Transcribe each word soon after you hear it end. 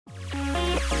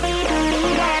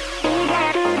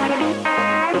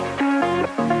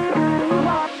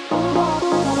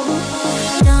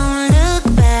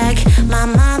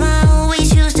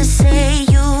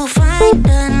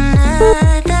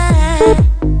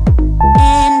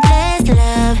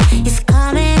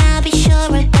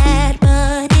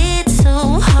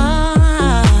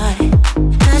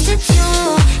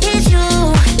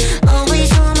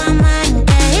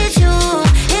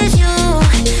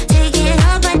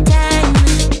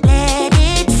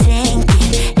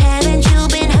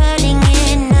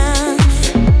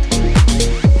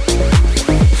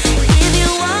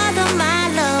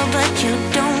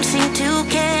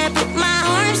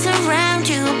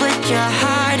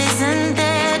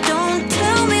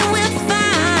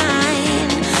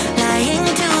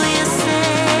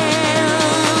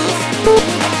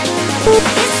It's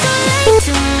too late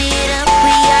to meet up,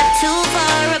 we are too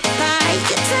far apart.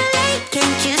 You're too late,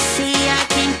 can't you see I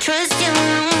can't trust you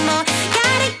no more?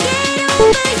 Gotta get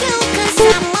over you, 'cause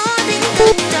I'm more than the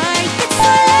dark. It's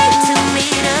too late to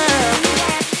meet up,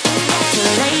 too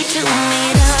late to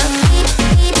meet up.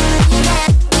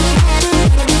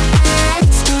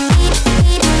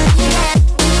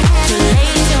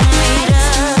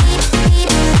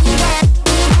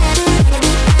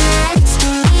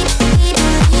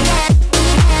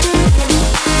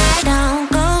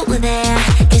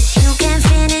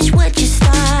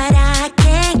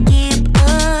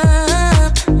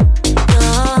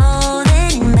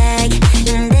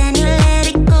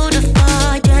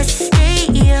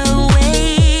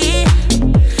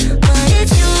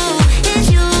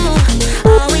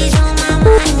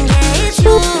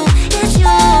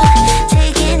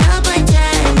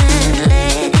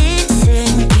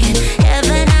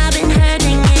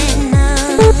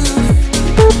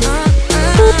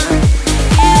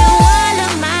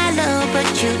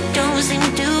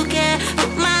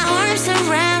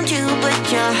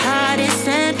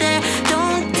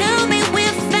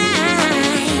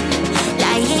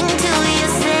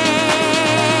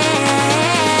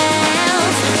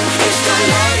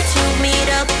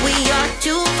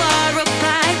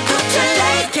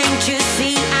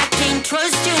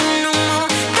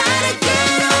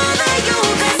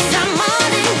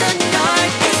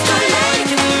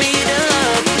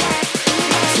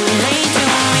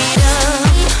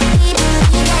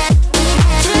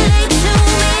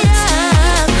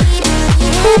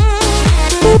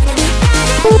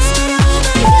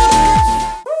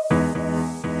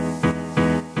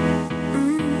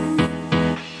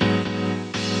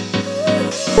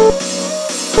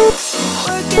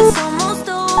 Work is almost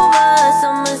over,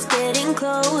 summer's getting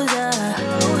closer.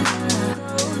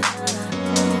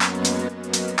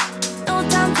 No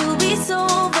time to be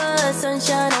sober,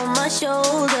 sunshine on my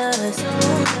shoulders.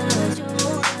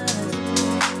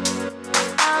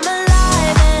 I'm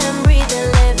alive and breathing,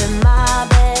 living my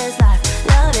best life.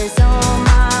 Love is on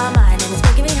my mind and it's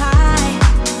making me high.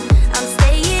 I'm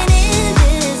staying in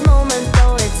this moment,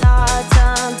 though it's hard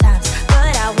sometimes,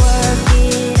 but I work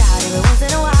it out every once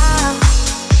in a while.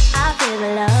 I feel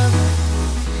the love,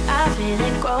 I feel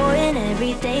it growing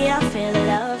every day. I feel the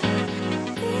love,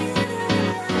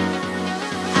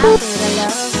 I feel the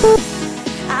love.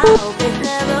 I hope it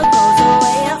never goes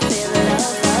away. I feel the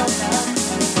love, love, love.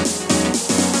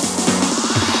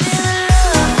 Feel the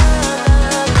love, love,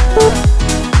 love.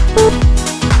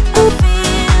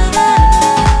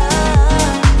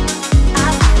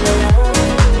 I feel the love, I feel the love.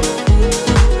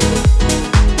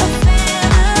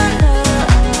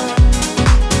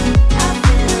 I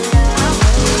feel the love, I feel the love.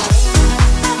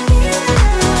 I feel the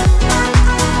love.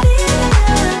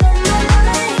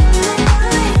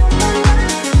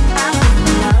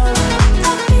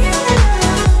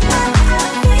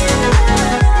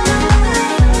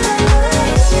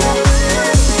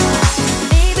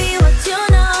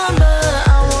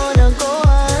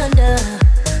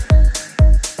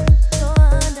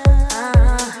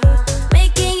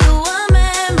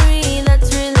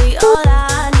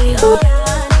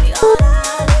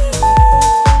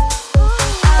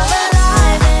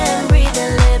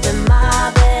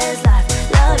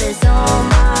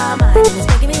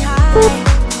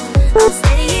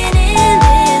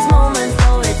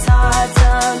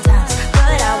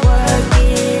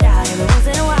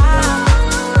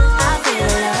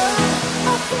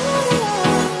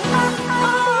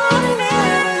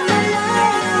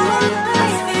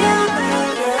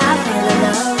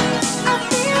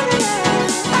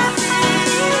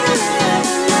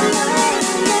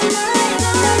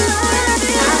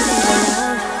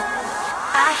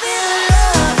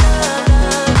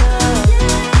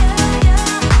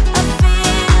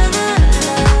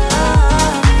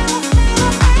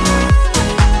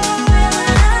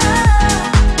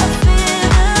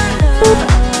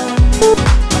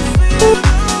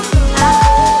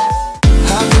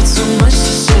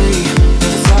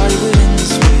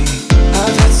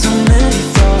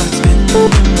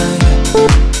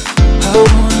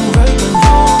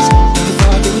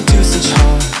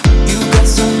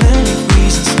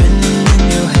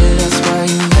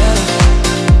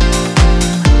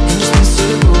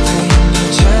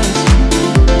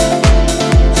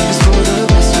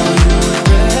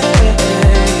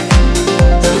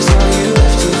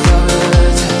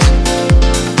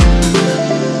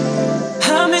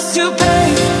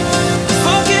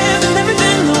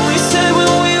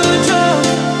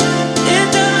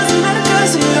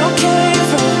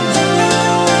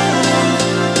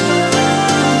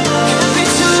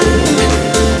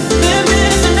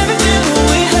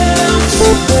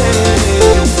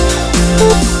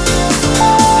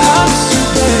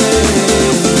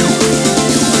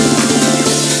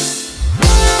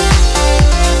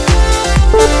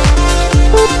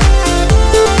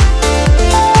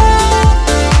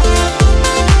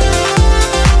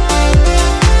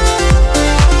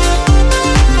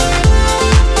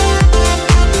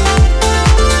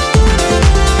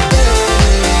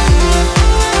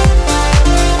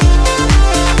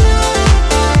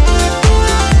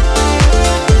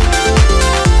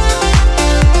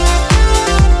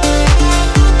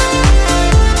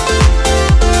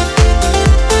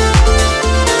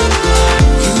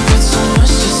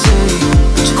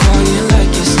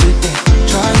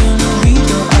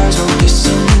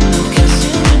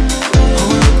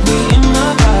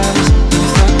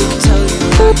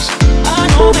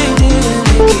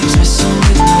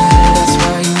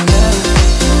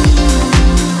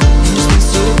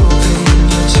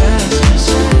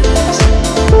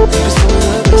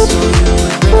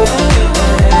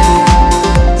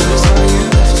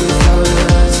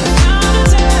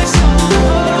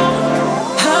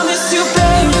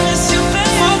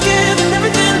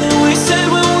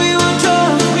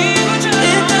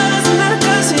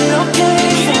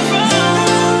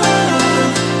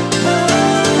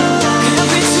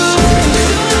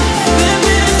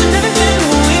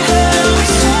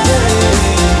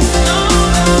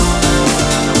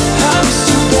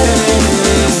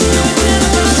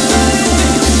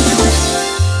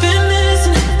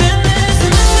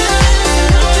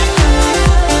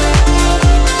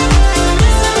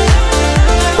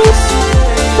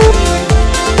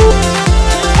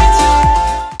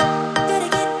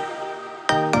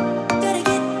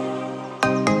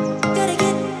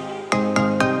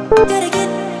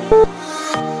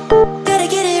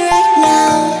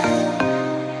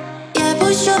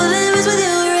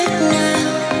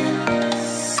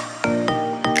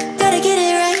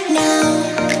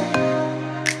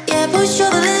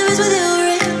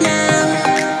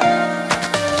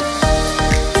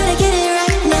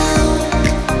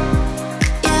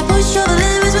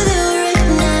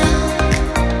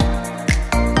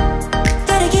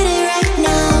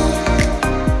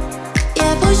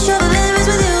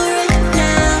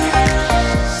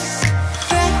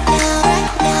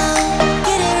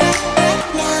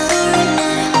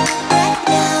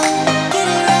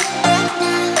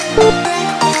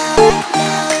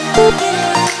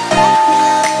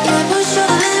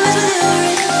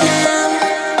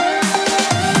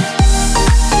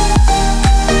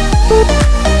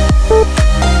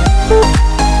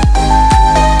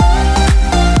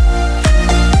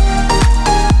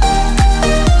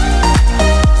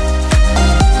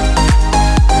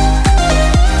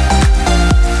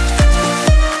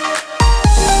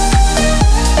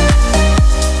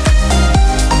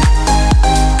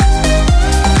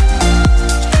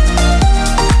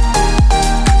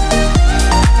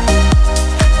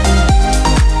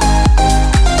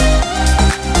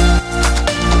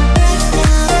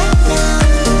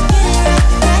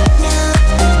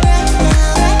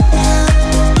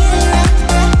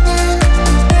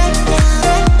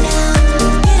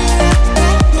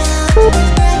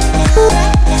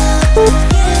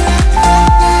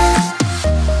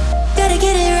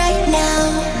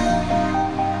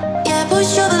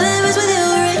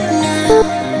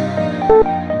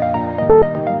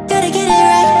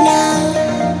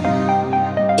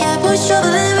 push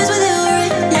over the